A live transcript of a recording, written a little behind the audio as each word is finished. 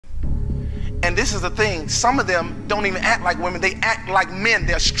And this is the thing, some of them don't even act like women, they act like men.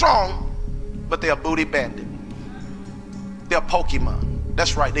 They're strong, but they're a booty bandit. They're a Pokemon.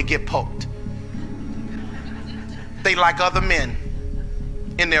 That's right, they get poked. They like other men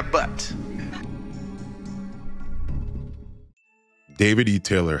in their butt. David E.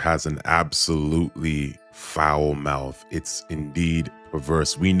 Taylor has an absolutely foul mouth. It's indeed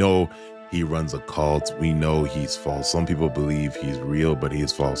perverse. We know he runs a cult. We know he's false. Some people believe he's real, but he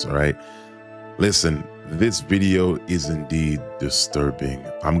is false, all right? Listen, this video is indeed disturbing.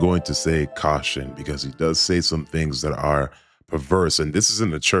 I'm going to say caution because he does say some things that are perverse. And this is in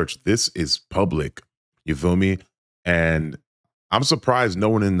the church. This is public. You feel me? And I'm surprised no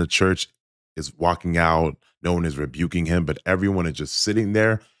one in the church is walking out. No one is rebuking him, but everyone is just sitting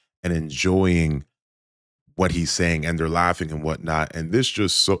there and enjoying what he's saying, and they're laughing and whatnot. And this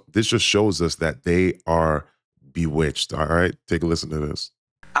just shows us that they are bewitched. All right, take a listen to this.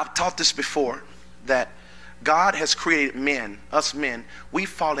 I've taught this before, that God has created men, us men. We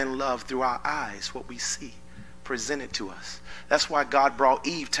fall in love through our eyes, what we see presented to us. That's why God brought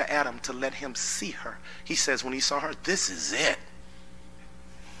Eve to Adam, to let him see her. He says when he saw her, this is it.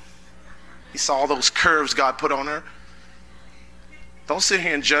 He saw all those curves God put on her. Don't sit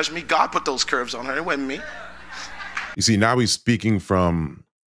here and judge me. God put those curves on her. It wasn't me. You see, now he's speaking from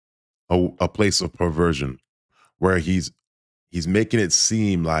a place of perversion, where he's making it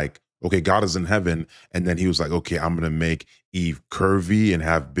seem like, okay, God is in heaven, and then he was like, okay, I'm gonna make Eve curvy and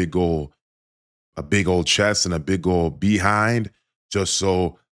have a big old chest and a big old behind, just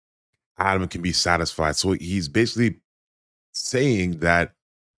so Adam can be satisfied. So he's basically saying that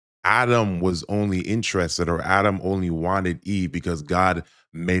Adam was only interested, or Adam only wanted Eve because God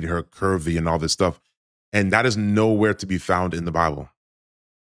made her curvy and all this stuff. And that is nowhere to be found in the Bible.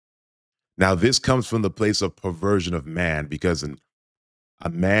 Now, this comes from the place of perversion of man, because a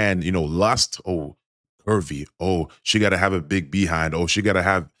man, you know, lust, oh, curvy, oh, she got to have a big behind, oh, she got to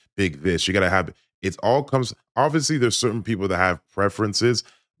have big this, she got to have, it all comes, obviously there's certain people that have preferences,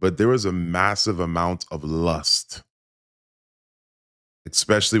 but there is a massive amount of lust,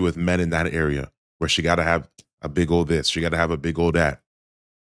 especially with men in that area, where she got to have a big old this, she got to have a big old that.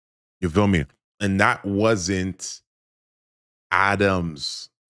 You feel me? And that wasn't Adam's.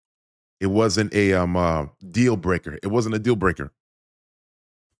 It wasn't a deal breaker. It wasn't a deal breaker.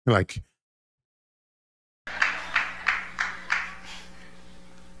 Like,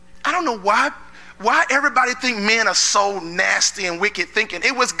 I don't know why everybody think men are so nasty and wicked thinking.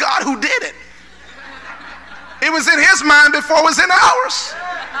 It was God who did it. It was in his mind before it was in ours.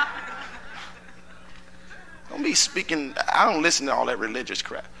 Don't be speaking, I don't listen to all that religious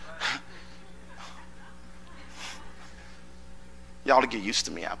crap. Y'all to get used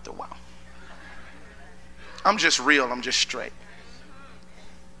to me after a while. I'm just real, I'm just straight.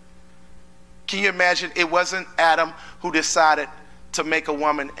 Can you imagine? It wasn't Adam who decided to make a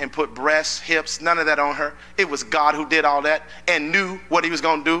woman and put breasts, hips, none of that on her. It was God who did all that and knew what he was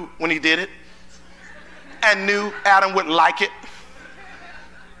going to do when he did it, and knew Adam wouldn't like it.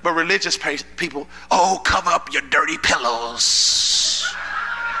 But religious people, oh, cover up your dirty pillows.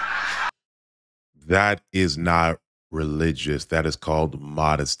 That is not religious. That is called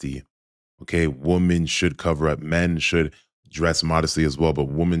modesty. Okay, women should cover up. Men should dress modestly as well, but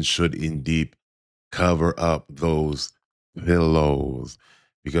women should indeed cover up those pillows,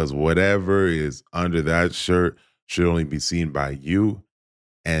 because whatever is under that shirt should only be seen by you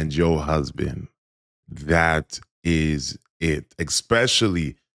and your husband. That is it,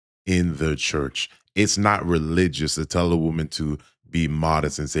 especially in the church. It's not religious to tell a woman to be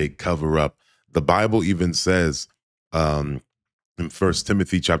modest and say cover up. The Bible even says in 1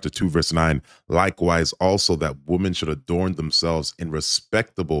 Timothy chapter 2, verse 9, likewise also that women should adorn themselves in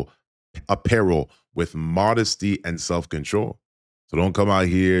respectable apparel with modesty and self-control. So don't come out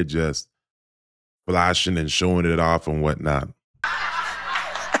here just flashing and showing it off and whatnot.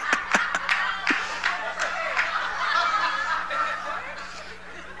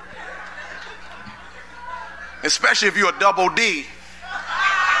 Especially if you're a double D.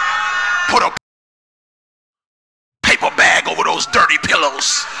 Put a paper bag over those dirty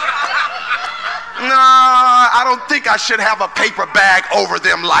pillows. No, I don't think I should have a paper bag over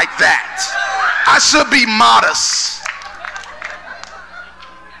them like that. I should be modest.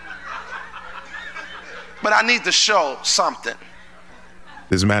 But I need to show something.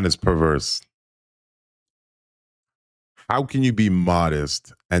 This man is perverse. How can you be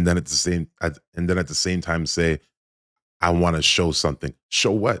modest and then at the same time say, I want to show something?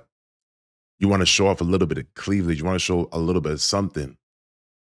 Show what? You want to show off a little bit of cleavage. You want to show a little bit of something.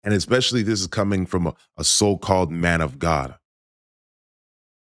 And especially this is coming from a so-called man of God.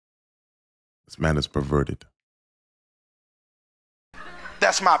 This man is perverted.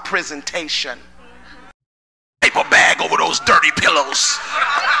 That's my presentation. Paper bag over those dirty pillows.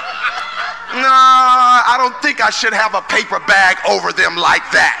 No, I don't think I should have a paper bag over them like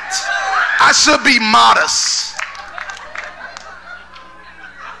that. I should be modest.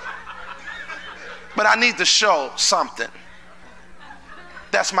 But I need to show something.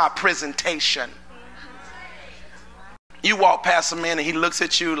 That's my presentation. You walk past a man and he looks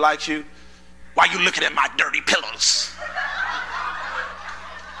at you like you, why you looking at my dirty pillows?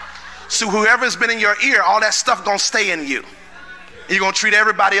 So whoever's been in your ear, all that stuff gonna stay in you. You're gonna treat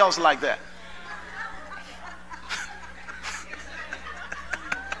everybody else like that.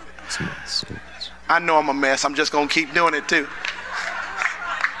 I know I'm a mess. I'm just gonna keep doing it too.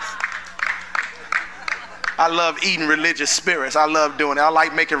 I love eating religious spirits. I love doing it. I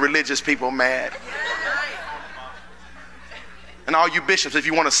like making religious people mad. And all you bishops, if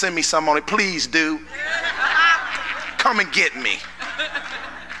you want to send me some on it, please do. Come and get me.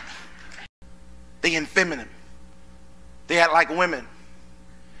 They effeminate. They act like women.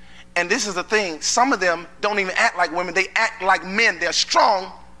 And this is the thing. Some of them don't even act like women. They act like men. They're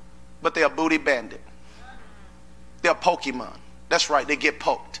strong, but they're a booty bandit. They're a Pokemon. That's right. They get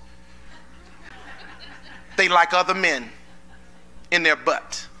poked. They like other men in their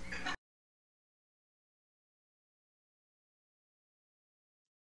butt.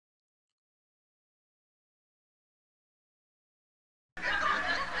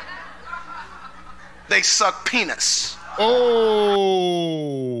 They suck penis. Oh.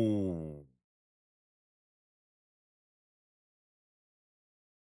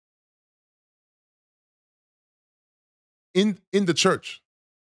 In the church.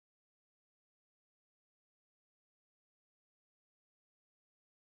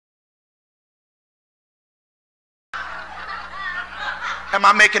 Am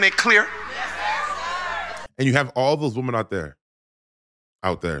I making it clear? And you have all those women out there.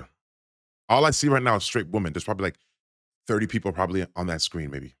 All I see right now is straight women. There's probably like 30 people probably on that screen,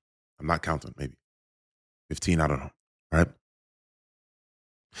 maybe. I'm not counting, maybe. 15, I don't know, right?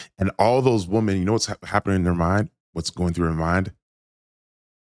 And all those women, you know what's happening in their mind? What's going through their mind?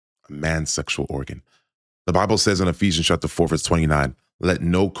 A man's sexual organ. The Bible says in Ephesians chapter 4, verse 29, let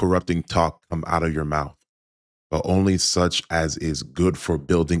no corrupting talk come out of your mouth, but only such as is good for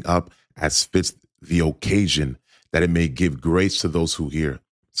building up as fits the occasion, that it may give grace to those who hear.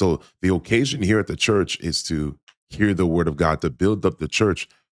 So the occasion here at the church is to hear the word of God, to build up the church.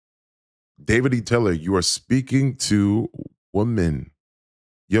 David E. Taylor, you are speaking to women.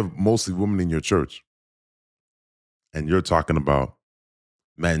 You have mostly women in your church. And you're talking about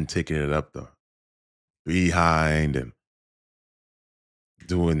men taking it up the behind and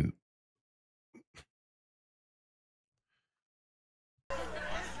doing.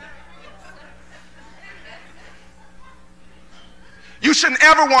 You shouldn't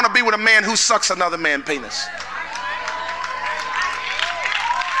ever want to be with a man who sucks another man's penis.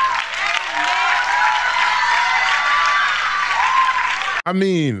 I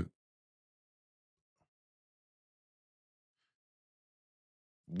mean,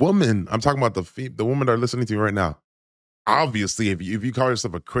 woman, I'm talking about the women that are listening to you right now. Obviously, if you call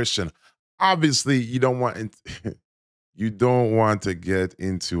yourself a Christian, obviously you don't want to get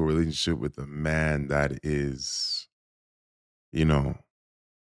into a relationship with a man that is,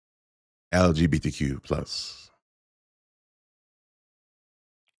 LGBTQ plus.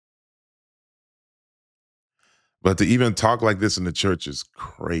 But to even talk like this in the church is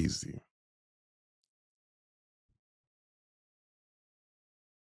crazy.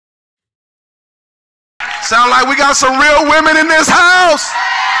 Sound like we got some real women in this house.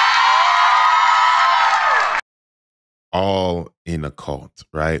 All in a cult,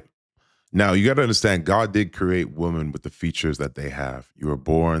 right? Now, you got to understand, God did create women with the features that they have. You were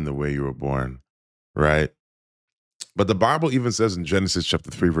born the way you were born, right? But the Bible even says in Genesis chapter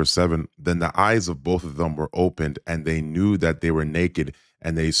 3, verse 7, then the eyes of both of them were opened, and they knew that they were naked,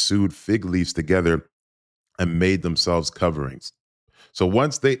 and they sewed fig leaves together and made themselves coverings. So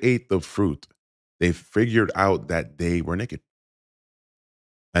once they ate the fruit, they figured out that they were naked.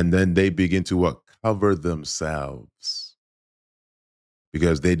 And then they begin to what? Cover themselves,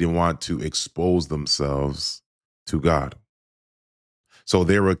 because they didn't want to expose themselves to God. So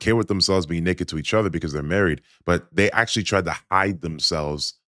they were okay with themselves being naked to each other because they're married, but they actually tried to hide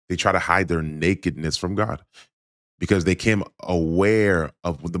themselves. They try to hide their nakedness from God because they became aware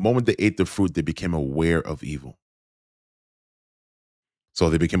of, the moment they ate the fruit, they became aware of evil. So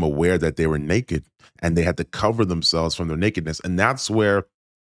they became aware that they were naked and they had to cover themselves from their nakedness. And that's where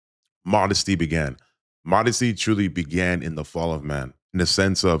modesty began. Modesty truly began in the fall of man, in the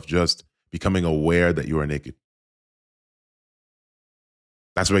sense of just becoming aware that you are naked.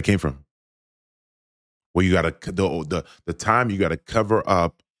 That's where it came from. Where you got to the time you got to cover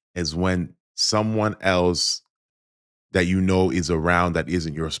up is when someone else that you know is around that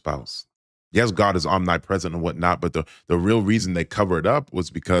isn't your spouse. Yes, God is omnipresent and whatnot, but the real reason they covered up was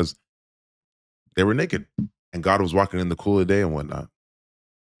because they were naked, and God was walking in the cool of the day and whatnot.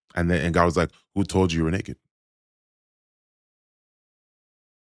 And God was like, "Who told you you were naked?"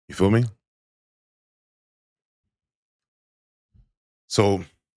 You feel me? So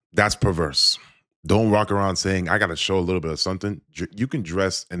that's perverse. Don't walk around saying I got to show a little bit of something. You can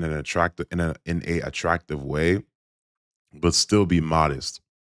dress in an attractive in a attractive way, but still be modest.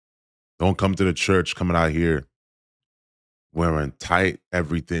 Don't come to the church coming out here wearing tight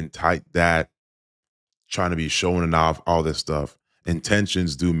everything, tight that, trying to be showing off all this stuff.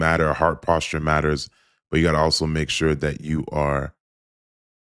 Intentions do matter, heart posture matters, but you got to also make sure that you are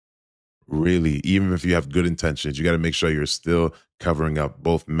really, even if you have good intentions, you got to make sure you're still covering up,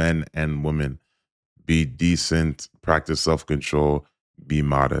 both men and women. Be decent, practice self-control, be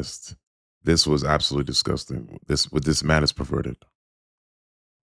modest. This was absolutely disgusting. This man is perverted.